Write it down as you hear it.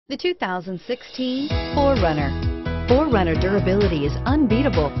The 2016 4Runner. 4Runner durability is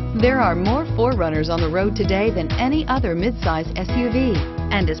unbeatable. There are more 4Runners on the road today than any other midsize SUV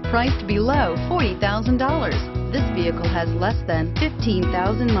and is priced below $40,000. This vehicle has less than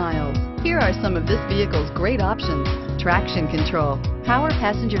 15,000 miles. Here are some of this vehicle's great options: traction control, power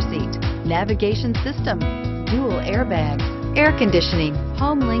passenger seat, navigation system, dual airbags, air conditioning,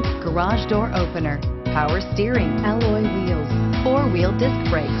 HomeLink garage door opener, power steering, alloy wheels, four-wheel disc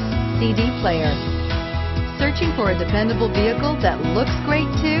brakes, CD player. Searching for a dependable vehicle that looks great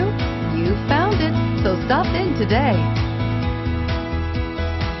too? You found it, so stop in today.